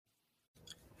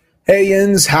Hey,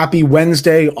 Yins. Happy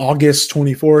Wednesday, August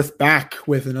 24th. Back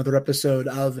with another episode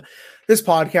of this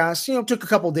podcast. Took a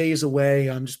couple days away.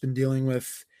 I've just been dealing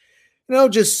with,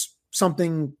 just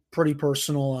something pretty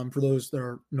personal. For those that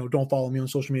are, don't follow me on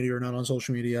social media or not on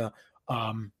social media.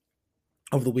 Um,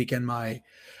 Over the weekend, my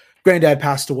granddad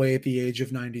passed away at the age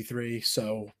of 93.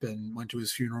 So went to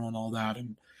his funeral and all that.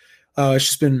 And it's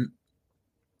just been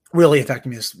really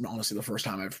affecting me. This is honestly the first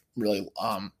time I've really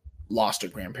lost a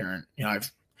grandparent.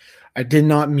 I did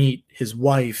not meet his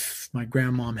wife, my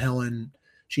grandmom Helen.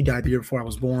 She died the year before I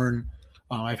was born.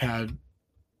 I've had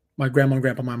my grandma and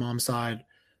grandpa on my mom's side,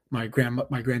 my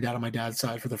granddad on my dad's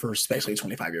side for the first basically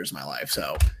 25 years of my life.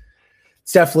 So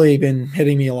it's definitely been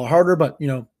hitting me a lot harder, but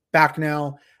back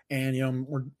now, and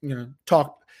we're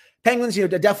talk Penguins.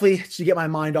 Definitely to get my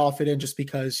mind off it, and just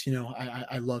because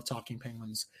I love talking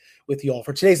Penguins with you all.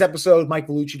 For today's episode, Mike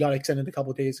Vellucci got extended a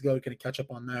couple of days ago. Going to catch up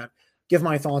on that, give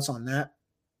my thoughts on that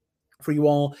for you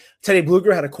all. Teddy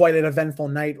Bluger had quite an eventful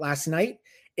night last night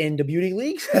in the Beauty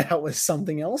League. That was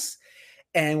something else.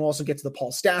 And we'll also get to the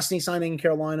Paul Stastny signing in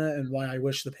Carolina and why I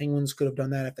wish the Penguins could have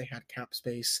done that if they had cap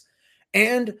space.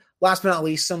 And last but not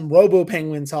least, some Robo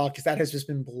Penguin talk, because that has just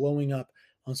been blowing up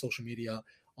on social media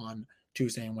on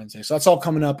Tuesday and Wednesday. So that's all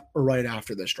coming up right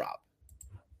after this drop.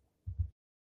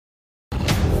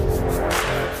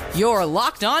 You're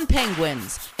Locked On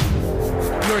Penguins,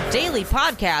 your daily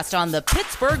podcast on the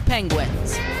Pittsburgh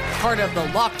Penguins, part of the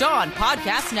Locked On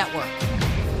Podcast Network,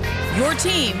 your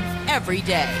team every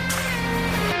day.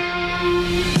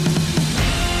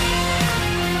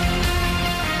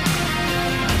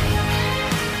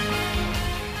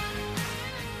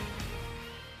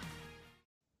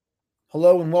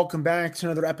 Hello and welcome back to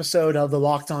another episode of the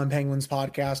Locked On Penguins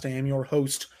podcast. I am your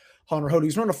host, Hunter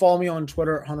Hodes. Remember to follow me on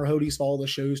Twitter at Hunter Hodes. Follow the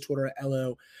show's Twitter at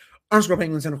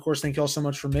LO_Penguins. And of course, thank you all so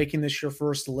much for making this your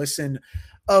first listen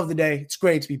of the day. It's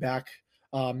great to be back.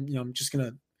 I'm just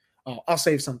going to, I'll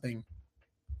save something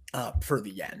for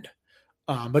the end.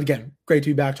 But again, great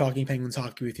to be back talking Penguins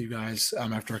hockey with you guys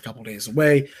after a couple days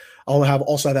away. I'll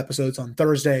also have episodes on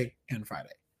Thursday and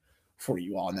Friday for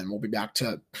you all. And then we'll be back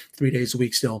to 3 days a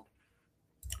week still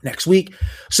next week.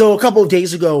 So a couple of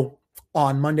days ago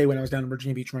on Monday, when I was down in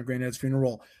Virginia Beach for my granddad's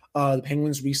funeral, the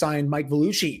Penguins re-signed Mike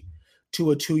Vellucci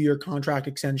to a 2-year contract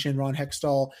extension. Ron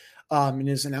Hextall in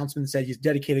his announcement said he's a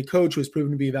dedicated coach who has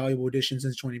proven to be a valuable addition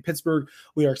since joining Pittsburgh.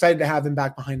 We are excited to have him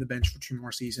back behind the bench for 2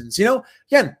 more seasons.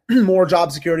 Again, more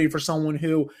job security for someone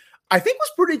who I think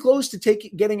was pretty close to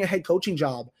getting a head coaching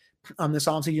job this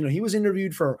offseason. He was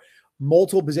interviewed for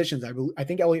multiple positions. I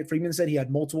think Elliot Friedman said he had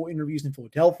multiple interviews in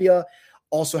Philadelphia.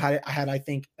 Also had I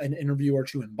think an interview or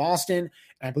two in Boston,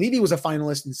 and I believe he was a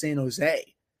finalist in San Jose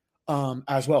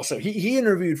as well. So he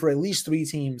interviewed for at least 3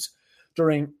 teams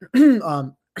during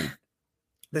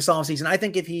this offseason. I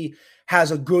think if he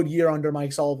has a good year under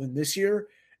Mike Sullivan this year,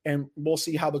 and we'll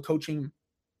see how the coaching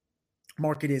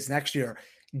market is next year,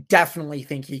 definitely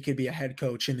think he could be a head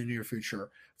coach in the near future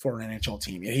for an NHL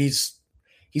team. He's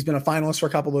been a finalist for a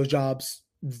couple of those jobs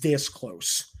this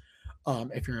close.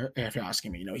 If you're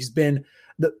asking me, he's been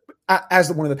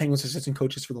as one of the Penguins assistant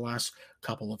coaches for the last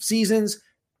couple of seasons.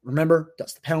 Remember,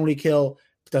 does the penalty kill,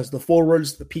 does the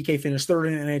forwards. The PK finished 3rd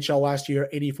in NHL last year,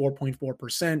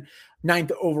 84.4%,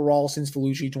 9th overall since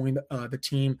Vellucci joined the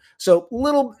team. So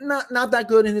not that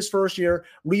good in his first year.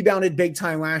 Rebounded big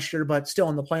time last year, but still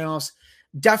in the playoffs.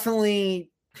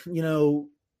 Definitely,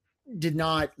 did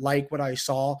not like what I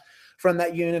saw from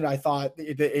that unit. I thought,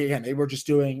 again, they were just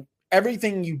doing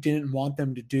everything you didn't want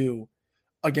them to do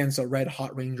against a red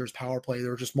hot Rangers power play.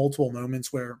 There were just multiple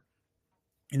moments where,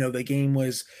 the game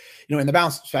was, in the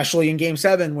bounce, especially in game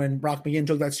 7 when Brock McGinn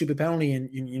took that stupid penalty and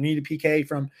you need a PK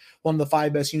from one of the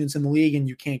 5 best units in the league and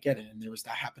you can't get it. And there was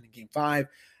that happened in game 5,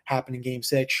 happened in game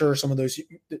 6. Sure, some of those,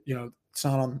 it's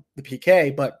not on the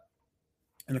PK, but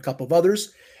in a couple of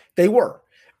others, they were.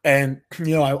 And,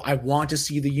 I want to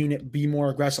see the unit be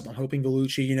more aggressive. I'm hoping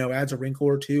Vellucci, adds a wrinkle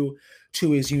or two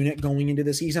to his unit going into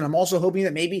the season. I'm also hoping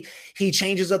that maybe he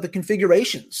changes up the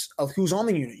configurations of who's on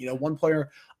the unit. One player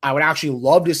I would actually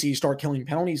love to see start killing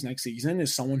penalties next season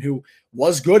is someone who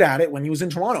was good at it when he was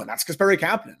in Toronto, and that's Kasperi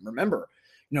Kapanen. Remember,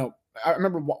 I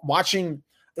remember watching,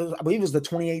 I believe it was the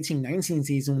 2018-19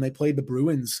 season when they played the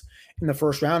Bruins in the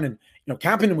first round, and,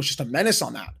 Kapanen was just a menace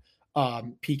on that.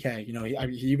 PK,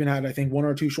 he even had, I think, 1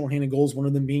 or 2 shorthanded goals, one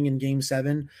of them being in game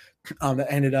 7 that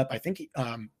ended up, I think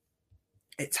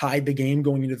it tied the game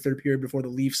going into the third period before the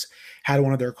Leafs had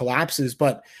one of their collapses.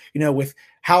 But, with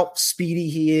how speedy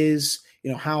he is,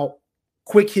 how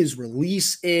quick his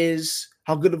release is,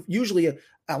 how good of, usually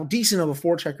how decent of a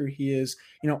forechecker he is,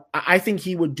 I think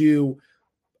he would do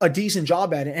a decent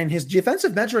job at it. And his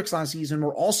defensive metrics last season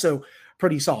were also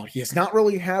pretty solid. He has not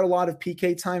really had a lot of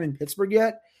PK time in Pittsburgh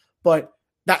yet, but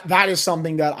that is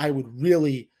something that I would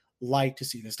really like to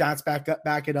see. The stats back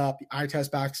it up. The eye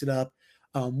test backs it up.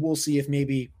 We'll see if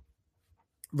maybe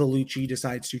Vellucci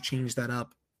decides to change that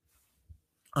up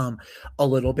a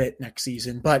little bit next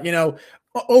season. But,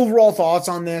 overall thoughts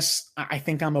on this, I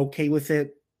think I'm okay with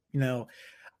it. Is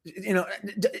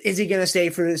he going to stay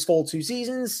for his full 2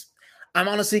 seasons? I'm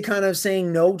honestly kind of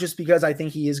saying no, just because I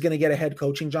think he is going to get a head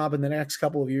coaching job in the next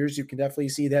couple of years. You can definitely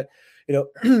see that,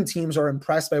 teams are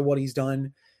impressed by what he's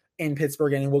done in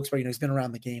Pittsburgh and in Wilkes-Barre. He's been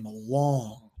around the game a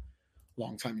long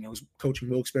time. He was coaching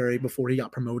Wilkes-Barre before he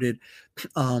got promoted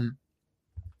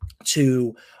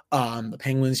to the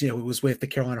Penguins. He was with the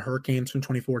Carolina Hurricanes from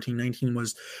 2014-19,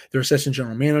 was their assistant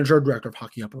general manager, director of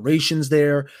hockey operations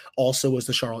there. Also was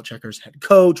the Charlotte Checkers head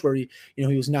coach, where he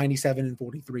was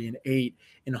 97-43-8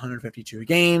 in 152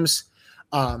 games.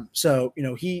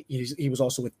 He was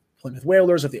also with Plymouth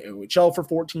Whalers of the OHL for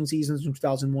 14 seasons from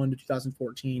 2001 to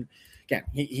 2014. Again,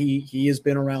 he has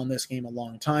been around this game a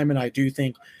long time, and I do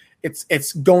think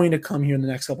it's going to come here in the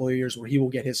next couple of years where he will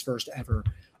get his first ever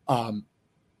an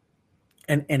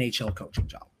NHL coaching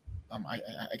job. I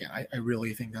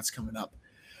really think that's coming up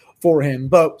for him.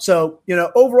 But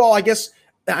overall, I guess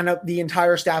I know the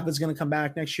entire staff is going to come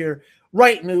back next year.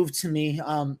 Right move to me.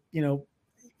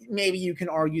 Maybe you can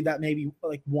argue that maybe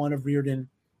like one of Reardon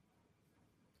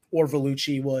or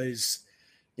Vellucci was,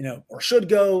 or should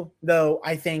go, though.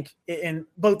 I think in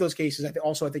both those cases, I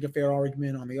think a fair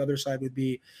argument on the other side would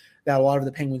be that a lot of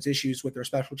the Penguins' issues with their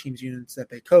special teams units that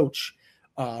they coach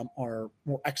are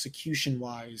more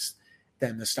execution-wise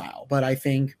than the style. But I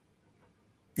think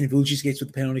Vellucci skates with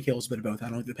the penalty kills, but both. I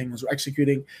don't think the Penguins were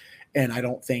executing, and I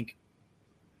don't think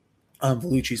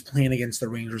Vellucci's plan against the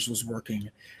Rangers was working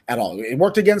at all. It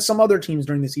worked against some other teams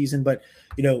during the season, but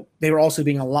they were also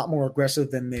being a lot more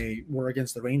aggressive than they were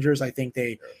against the Rangers. I think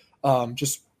they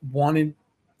just wanted,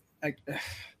 I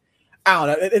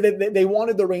don't know, they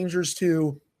wanted the Rangers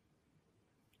to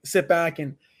sit back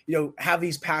and have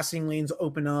these passing lanes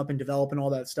open up and develop and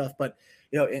all that stuff. But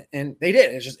and they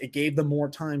did. It gave them more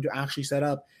time to actually set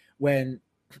up when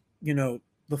the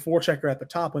forechecker at the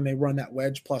top, when they run that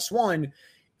wedge +1,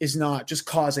 is not just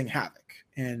causing havoc.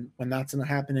 And when that's not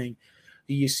happening,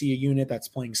 you see a unit that's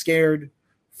playing scared,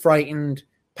 frightened,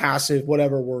 passive,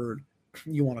 whatever word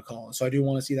you want to call it. So I do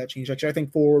want to see that change. Actually, I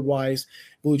think forward-wise,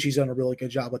 Vellucci's done a really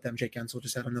good job with them. Jake Guentzel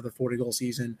just had another 40-goal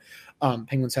season.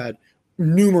 Penguins had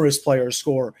numerous players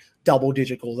score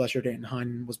double-digit goals last year. Danton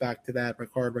Heinen was back to that.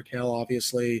 Rickard Rakell,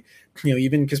 obviously.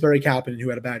 Even Kasperi Kapanen, who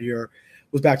had a bad year,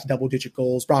 was back to double-digit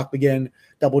goals. Brock McGinn,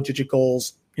 double-digit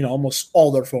goals. Almost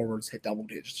all their forwards hit double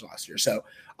digits last year. So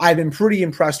I've been pretty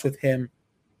impressed with him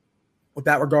with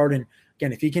that regard. And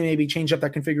again, if he can maybe change up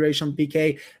that configuration with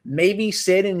PK, maybe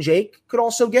Sid and Jake could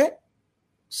also get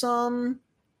some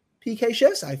PK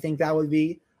shifts. I think that would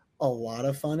be a lot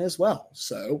of fun as well.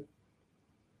 So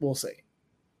we'll see.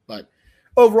 But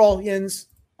overall, Jens,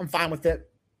 I'm fine with it.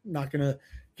 I'm not going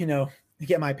to,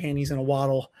 get my panties in a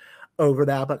waddle over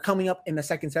that. But coming up in the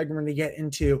second segment, we're going to get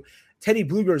into Teddy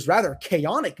Blueger's rather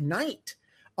chaotic night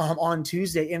on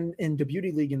Tuesday in the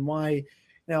Beauty League, and why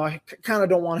I kind of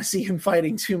don't want to see him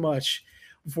fighting too much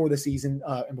before the season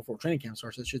and before training camp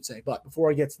starts, I should say. But before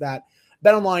I get to that,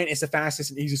 BetOnline is the fastest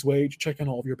and easiest way to check on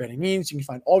all of your betting needs. You can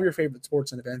find all of your favorite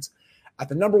sports and events at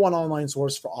the #1 online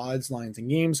source for odds, lines, and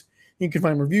games. You can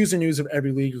find reviews and news of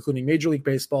every league, including Major League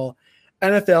Baseball,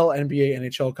 NFL, NBA,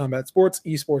 NHL, combat sports,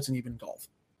 esports, and even golf.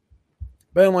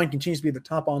 BetOnline continues to be the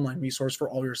top online resource for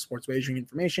all your sports wagering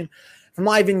information. From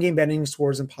live in-game betting,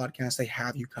 scores, and podcasts, they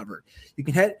have you covered. You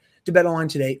can head to BetOnline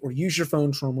today or use your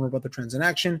phone to learn more about the trends in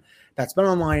action. That's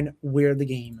BetOnline, where the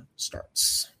game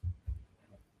starts.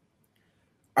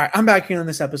 All right, I'm back here on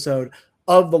this episode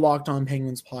of the Locked On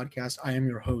Penguins podcast. I am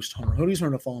your host, Hunter Hodes.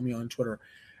 Remember to follow me on Twitter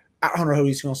at Hunter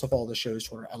Hodes. You can also follow the show's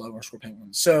Twitter at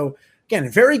 @LO_Penguins. So, again, a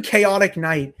very chaotic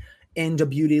night in the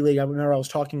Beauty League. I remember I was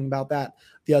talking about that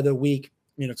the other week.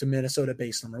 It's a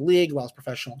Minnesota-based summer league, allows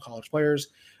professional college players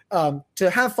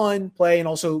to have fun, play, and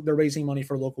also they're raising money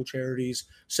for local charities.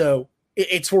 So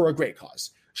it's for a great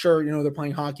cause. Sure, they're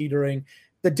playing hockey during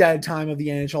the dead time of the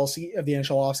NHL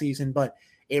offseason, but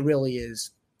it really is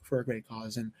for a great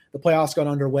cause. And the playoffs got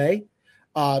underway,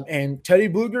 and Teddy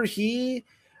Blueger, he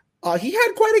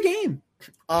had quite a game.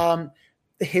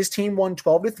 His team won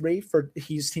 12-3.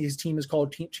 His team is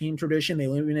called Team Tradition. They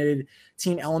eliminated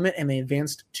Team Element, and they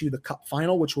advanced to the Cup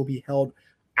final, which will be held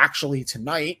actually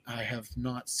tonight. I have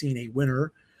not seen a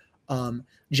winner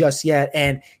just yet.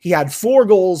 And he had 4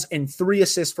 goals and 3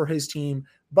 assists for his team,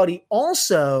 but he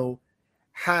also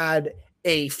had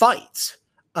a fight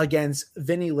against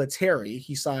Vinny Lettieri.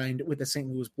 He signed with the St.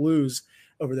 Louis Blues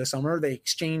over the summer. They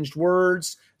exchanged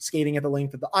words, skating at the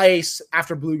length of the ice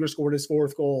after Blueger scored his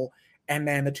 4th goal, and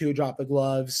then the two dropped the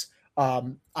gloves.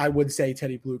 I would say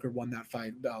Teddy Blueger won that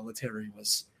fight. Lettieri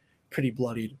was pretty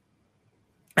bloodied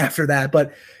after that.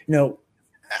 But,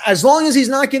 as long as he's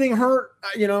not getting hurt,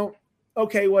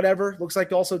 okay, whatever. Looks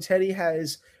like also Teddy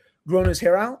has grown his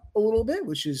hair out a little bit,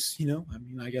 which is,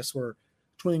 I guess we're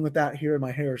twinning with that here.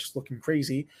 My hair is just looking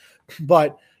crazy.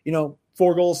 But,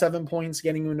 4 goals, 7 points,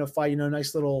 getting into a fight,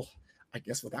 nice little, I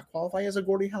guess, would that qualify as a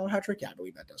Gordie Howe hat trick? Yeah, I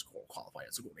believe that does qualify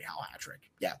as a Gordie Howe hat trick.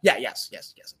 Yes,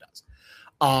 it does.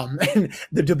 And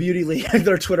the Beauty League,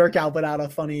 their Twitter account put out a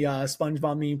funny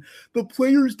SpongeBob meme. The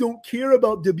players don't care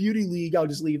about the Beauty League. I'll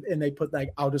just leave, and they put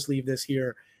like, I'll just leave this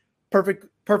here.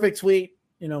 Perfect tweet.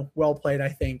 Well played, I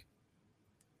think,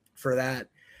 for that.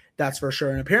 That's for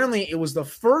sure. And apparently it was the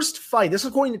first fight. This is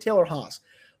according to Taylor Haas.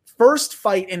 First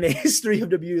fight in the history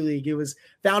of the Beauty League. It was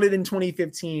founded in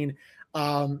 2015.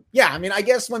 I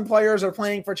guess when players are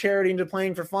playing for charity and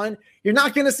playing for fun, you're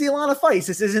not going to see a lot of fights.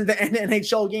 This isn't the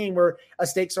NHL game where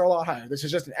stakes are a lot higher. This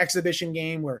is just an exhibition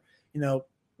game where,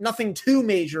 nothing too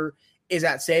major is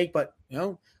at stake. But,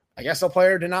 I guess a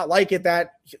player did not like it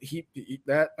that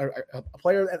a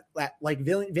player that like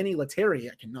Vinny Lettieri,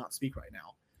 I cannot speak right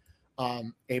now.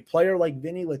 A player like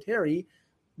Vinny Lettieri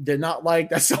did not like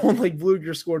that someone like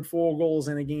Blueger scored 4 goals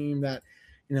in a game that,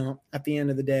 at the end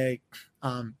of the day,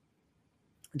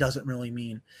 doesn't really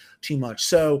mean too much.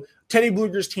 So Teddy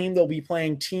Blueger's team, they'll be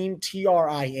playing Team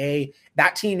TRIA.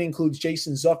 That team includes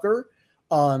Jason Zucker.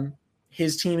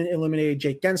 His team eliminated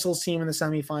Jake Gensel's team in the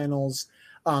semifinals.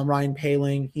 Ryan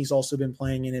Poehling, he's also been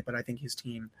playing in it, but I think his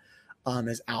team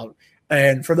is out.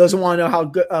 And for those who want to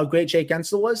know how great Jake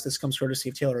Guentzel was, this comes courtesy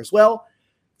of Taylor as well.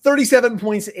 37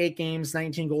 points in 8 games,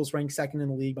 19 goals, ranked second in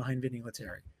the league behind Vinny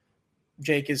Lettieri.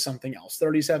 Jake is something else.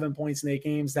 37 points in 8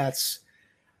 games. I'm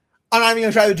not even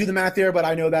going to try to do the math there, but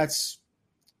I know that's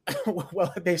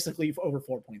basically over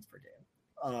 4 points per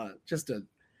game. Just an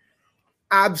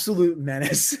absolute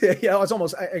menace. That's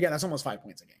almost 5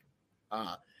 points a game.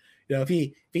 If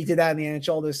he did that in the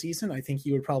NHL this season, I think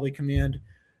he would probably command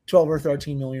 12 or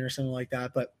 13 million or something like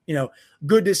that. But,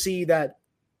 good to see that,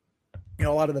 a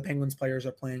lot of the Penguins players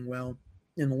are playing well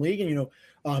in the league. And,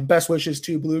 best wishes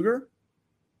to Blueger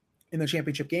in the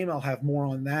championship game. I'll have more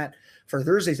on that for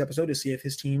Thursday's episode to see if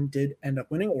his team did end up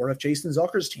winning or if Jason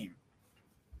Zucker's team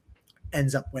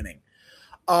ends up winning.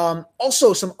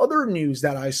 Also, some other news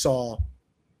that I saw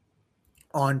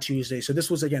on Tuesday. So this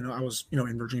was, again, I was,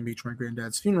 in Virginia Beach, my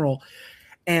granddad's funeral,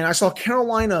 and I saw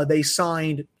Carolina, they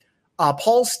signed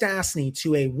Paul Stastny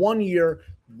to a 1-year,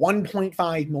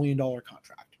 $1.5 million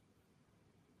contract.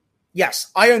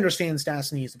 Yes, I understand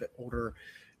Stastny is a bit older.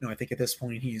 I think at this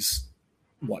point he's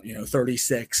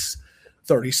 36,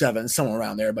 37, somewhere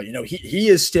around there. But, he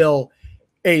is still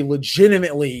a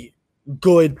legitimately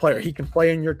good player. He can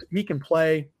play I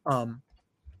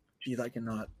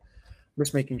cannot.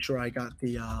 Just making sure I got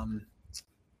the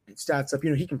stats up.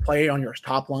 He can play on your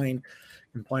top line,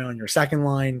 can play on your second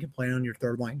line, can play on your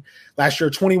third line. Last year,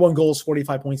 21 goals,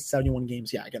 45 points, 71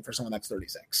 games. Yeah, again, for someone that's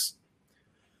 36.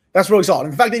 That's really solid.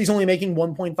 And the fact that he's only making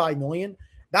 $1.5 million,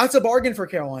 that's a bargain for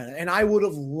Carolina. And I would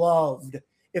have loved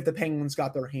if the Penguins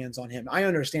got their hands on him. I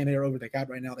understand they're over the cap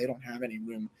right now. They don't have any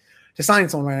room to sign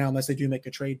someone right now unless they do make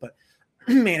a trade. But,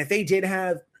 man, if they did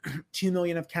have $2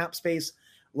 million of cap space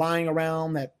lying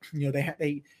around that,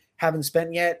 they haven't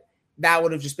spent yet, that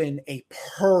would have just been a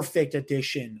perfect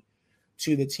addition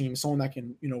to the team. Someone that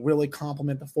can, really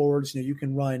complement the forwards. You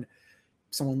can run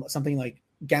something like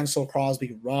Guentzel,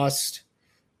 Crosby, Rust.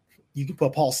 You can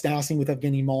put Paul Stastny with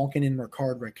Evgeny Malkin and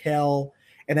Rickard Rakell,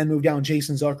 and then move down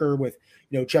Jason Zucker with,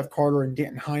 Jeff Carter and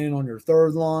Danton Heinen on your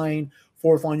third line.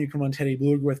 Fourth line, you can run Teddy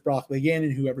Blueger with Brock McGinn,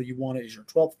 and whoever you want is your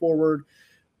 12th forward.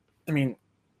 I mean,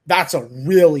 that's a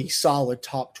really solid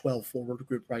top 12 forward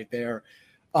group right there.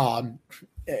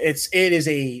 It is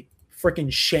a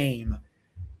freaking shame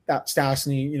that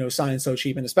Stastny, signed so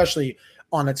cheap, and especially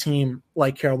on a team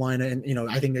like Carolina. And,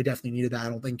 I think they definitely needed that. I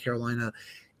don't think Carolina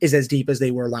is as deep as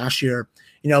they were last year.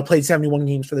 Played 71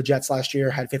 games for the Jets last year,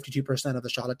 had 52% of the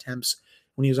shot attempts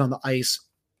when he was on the ice.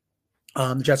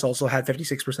 The Jets also had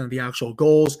 56% of the actual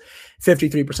goals,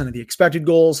 53% of the expected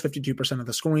goals, 52% of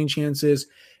the scoring chances,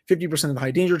 50% of the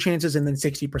high danger chances, and then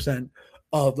 60%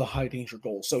 of the high danger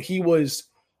goals. So he was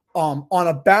on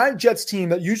a bad Jets team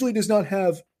that usually does not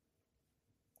have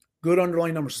good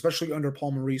underlying numbers, especially under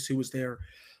Paul Maurice, who was there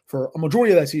for a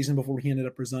majority of that season before he ended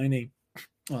up resigning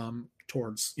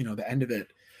towards, the end of it.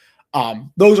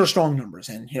 Those are strong numbers.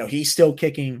 And, he's still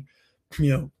kicking,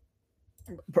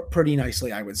 pretty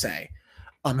nicely, I would say.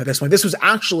 At this point, this was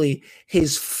actually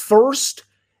his first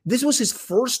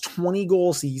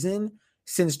 20-goal season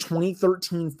since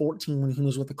 2013-14 when he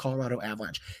was with the Colorado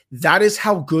Avalanche. That is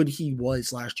how good he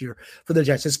was last year for the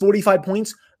Jets. His 45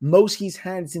 points, most he's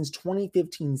had since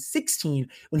 2015-16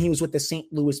 when he was with the St.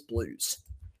 Louis Blues.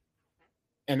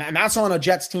 And that's on a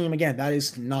Jets team. Again, that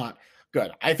is not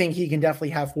good. I think he can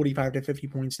definitely have 45 to 50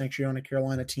 points next year on a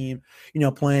Carolina team,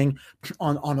 playing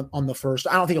on the first.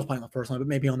 I don't think he'll play on the first line, but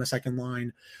maybe on the second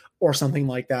line or something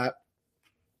like that.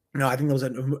 I think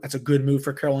that's a good move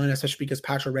for Carolina, especially because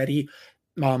Pacioretty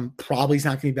probably is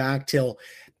not going to be back till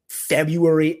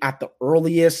February at the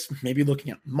earliest, maybe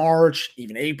looking at March,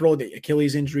 even April. The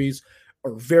Achilles injuries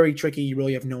are very tricky. You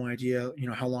really have no idea,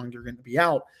 how long you're going to be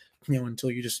out,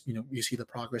 until you just, you see the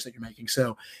progress that you're making.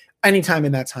 So anytime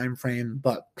in that time frame,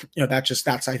 but that's,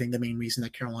 I think, the main reason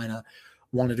that Carolina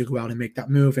wanted to go out and make that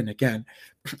move. And again,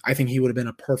 I think he would have been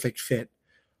a perfect fit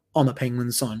on the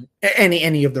Penguins on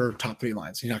any of their top three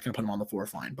lines. You're not going to put him on the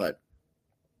fourth line, but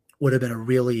would have been a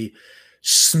really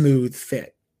smooth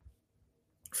fit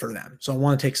for them. So I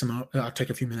want to take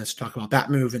a few minutes to talk about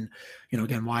that move. And,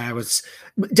 again, why I was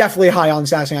definitely high on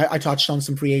Stastny. I touched on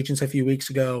some free agents a few weeks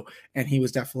ago, and he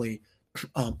was definitely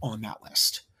on that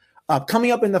list.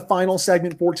 Coming up in the final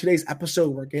segment for today's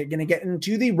episode, we're going to get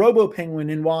into the Robo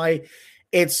Penguin and why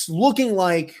it's looking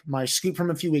like my scoop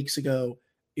from a few weeks ago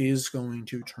is going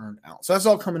to turn out. So that's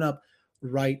all coming up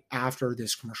right after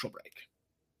this commercial break.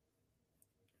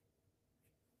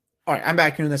 All right, I'm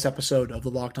back here in this episode of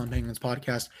the Locked On Penguins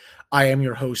podcast. I am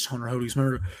your host, Hunter Hodes.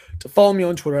 Remember to follow me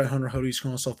on Twitter at Hunter Hodes. You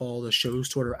can also follow the show's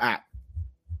Twitter at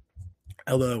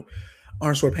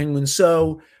LO_Penguins.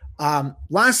 So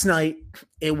last night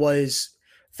it was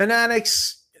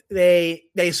Fanatics. They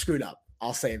screwed up.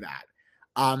 I'll say that.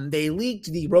 They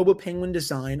leaked the Robo Penguin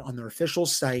design on their official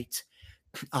site.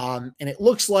 And it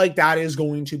looks like that is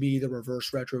going to be the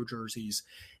reverse retro jerseys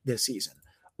this season.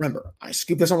 Remember, I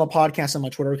scooped this on the podcast on my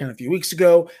Twitter account a few weeks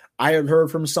ago. I had heard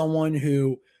from someone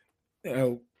who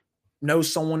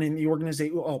knows someone in the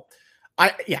organization.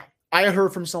 I had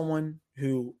heard from someone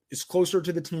who is closer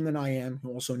to the team than I am,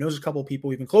 who also knows a couple of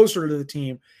people even closer to the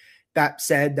team, that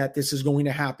said that this is going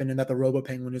to happen and that the Robo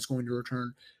Penguin is going to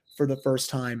return for the first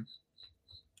time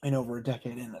in over a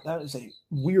decade. And that is a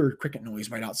weird cricket noise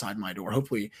right outside my door.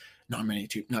 Hopefully not many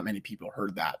people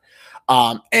heard that.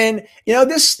 And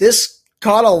this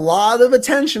caught a lot of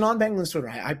attention on Penguins Twitter.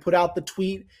 I put out the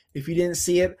tweet, if you didn't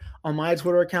see it, on my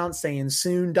Twitter account saying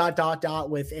soon ...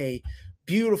 with a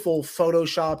beautiful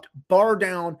photoshopped bar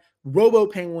down Robo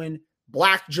Penguin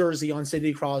black jersey on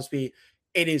Sidney Crosby.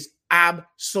 It is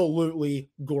absolutely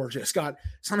gorgeous. Got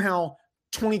somehow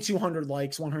 2,200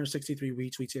 likes, 163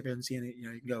 retweets. If you haven't seen it, you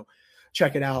can go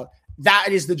check it out. That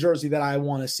is the jersey that I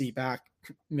want to see back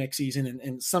next season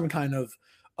in some kind of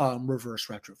reverse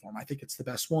retro form. I think it's the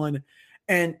best one.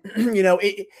 And,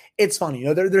 it's funny,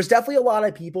 there's definitely a lot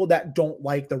of people that don't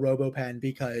like the Robo Pen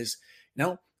because,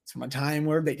 it's from a time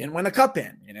where they didn't win a cup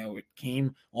in, it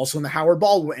came also in the Howard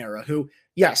Baldwin era, who,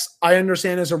 yes, I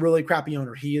understand is a really crappy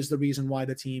owner. He is the reason why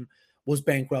the team was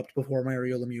bankrupt before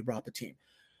Mario Lemieux brought the team.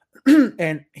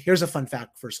 And here's a fun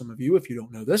fact for some of you, if you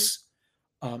don't know this.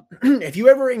 If you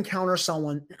ever encounter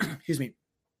someone,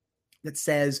 that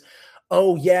says,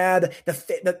 oh yeah,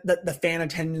 the fan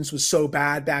attendance was so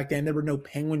bad back then, there were no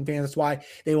Penguin fans, that's why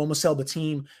they almost sold the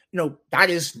team.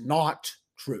 That is not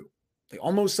true. They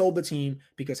almost sold the team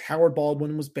because Howard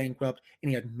Baldwin was bankrupt and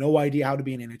he had no idea how to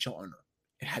be an NHL owner.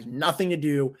 It had nothing to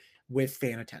do with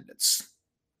fan attendance.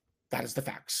 That is the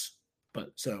facts.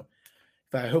 But so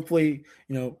hopefully,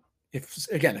 if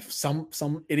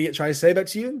some idiot tries to say that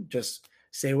to you, just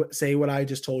say what I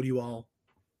just told you all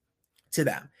to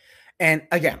them. And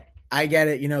again, I get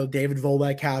it. David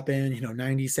Volek happened,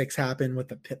 96 happened with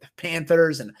the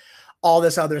Panthers and all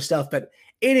this other stuff, but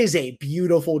it is a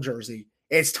beautiful jersey.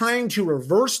 It's time to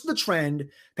reverse the trend,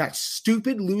 that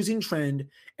stupid losing trend,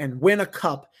 and win a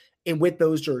cup with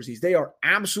those jerseys. They are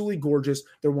absolutely gorgeous.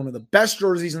 They're one of the best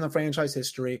jerseys in the franchise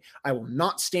history. I will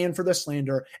not stand for the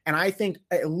slander. And I think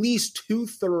at least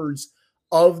 2/3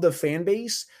 of the fan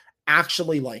base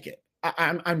actually like it.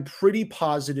 I'm pretty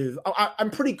positive.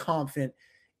 I'm pretty confident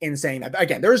in saying that.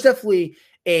 Again, there's definitely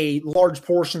a large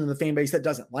portion of the fan base that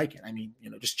doesn't like it. I mean,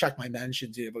 just check my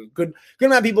mentions. You have a good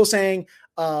amount of people saying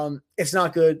it's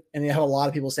not good, and you have a lot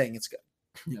of people saying it's good.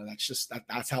 That's just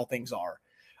that's how things are,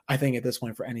 I think, at this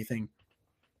point for anything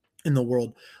in the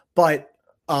world. But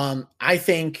I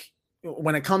think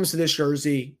when it comes to this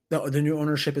jersey, the new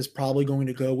ownership is probably going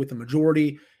to go with the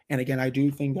majority. And again, I do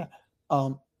think that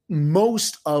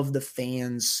most of the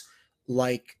fans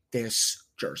like this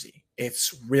jersey.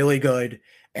 It's really good,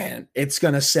 and it's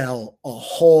going to sell a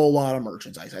whole lot of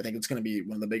merchandise. I think it's going to be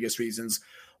one of the biggest reasons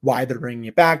why they're bringing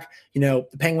it back. The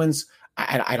Penguins,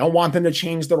 I don't want them to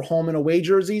change their home and away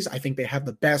jerseys. I think they have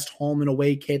the best home and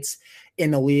away kits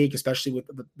in the league, especially with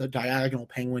the diagonal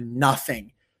penguin.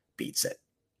 Nothing beats it.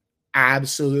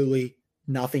 Absolutely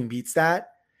nothing beats that.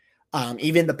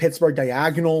 Even the Pittsburgh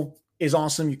diagonal is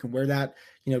awesome. You can wear that,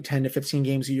 10 to 15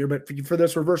 games a year. But for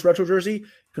this reverse retro jersey, you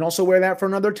can also wear that for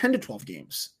another 10 to 12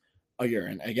 games a year.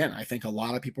 And again, I think a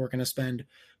lot of people are going to spend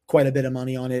quite a bit of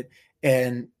money on it.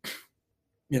 And,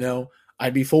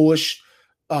 I'd be foolish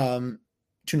to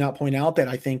not point out that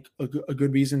I think a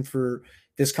good reason for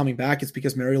this coming back is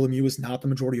because Mario Lemieux is not the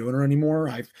majority owner anymore.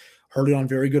 I've heard it on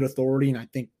very good authority. And I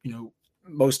think,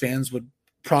 most fans would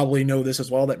probably know this as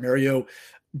well, that Mario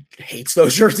hates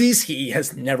those jerseys. He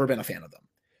has never been a fan of them.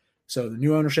 So the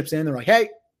new ownership's in. They're like, hey,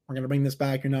 we're going to bring this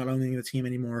back. You're not owning the team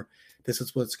anymore. This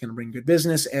is what's going to bring good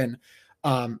business. And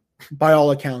by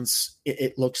all accounts,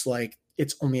 it looks like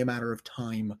it's only a matter of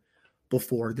time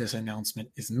before this announcement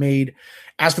is made.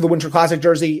 As for the Winter Classic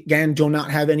jersey, again, do not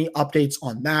have any updates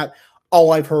on that.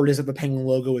 All I've heard is that the Penguin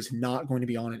logo is not going to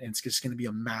be on it, and it's just going to be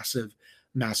a massive,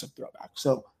 massive throwback.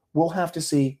 So we'll have to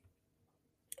see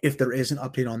if there is an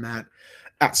update on that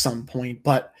at some point.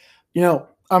 But,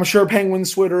 I'm sure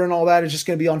Penguins Twitter and all that is just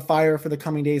going to be on fire for the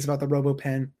coming days about the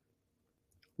RoboPen.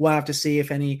 We'll have to see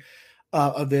if any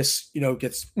of this,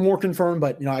 gets more confirmed.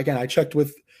 But, again, I checked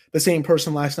with the same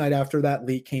person last night after that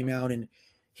leak came out, and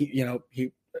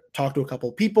he talked to a couple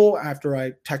of people after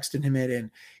I texted him it,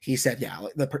 and he said, yeah,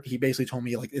 he basically told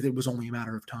me it was only a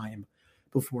matter of time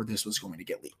before this was going to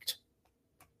get leaked.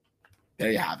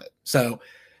 There you have it. So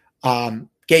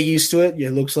get used to it.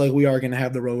 It looks like we are going to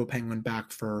have the RoboPenguin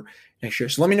back for next year.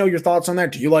 So let me know your thoughts on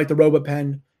that. Do you like the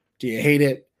RoboPen? Do you hate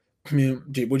it?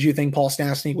 Would you think Paul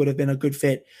Stastny would have been a good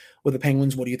fit with the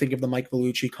Penguins? What do you think of the Mike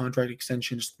Vellucci contract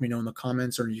extension? Just let me know in the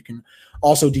comments, or you can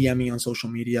also DM me on social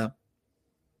media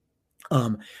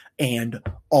and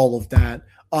all of that.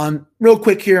 Real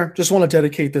quick here, just want to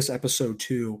dedicate this episode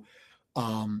to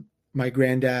my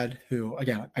granddad, who,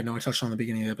 again, I know I touched on the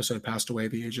beginning of the episode, passed away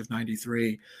at the age of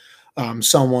 93.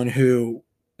 Someone who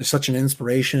is such an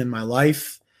inspiration in my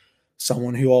life,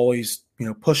 someone who always,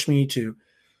 pushed me to,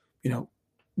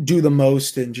 do the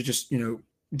most and to just,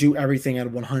 do everything at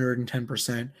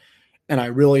 110%. And I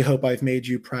really hope I've made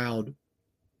you proud,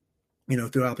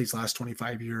 throughout these last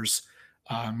 25 years.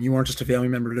 You weren't just a family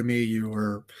member to me. You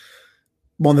were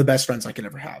one of the best friends I could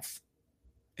ever have.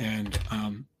 And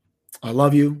I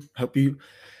love you. Hope you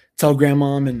tell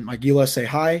Grandmom and Magila say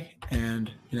hi,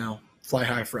 and, fly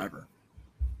high forever.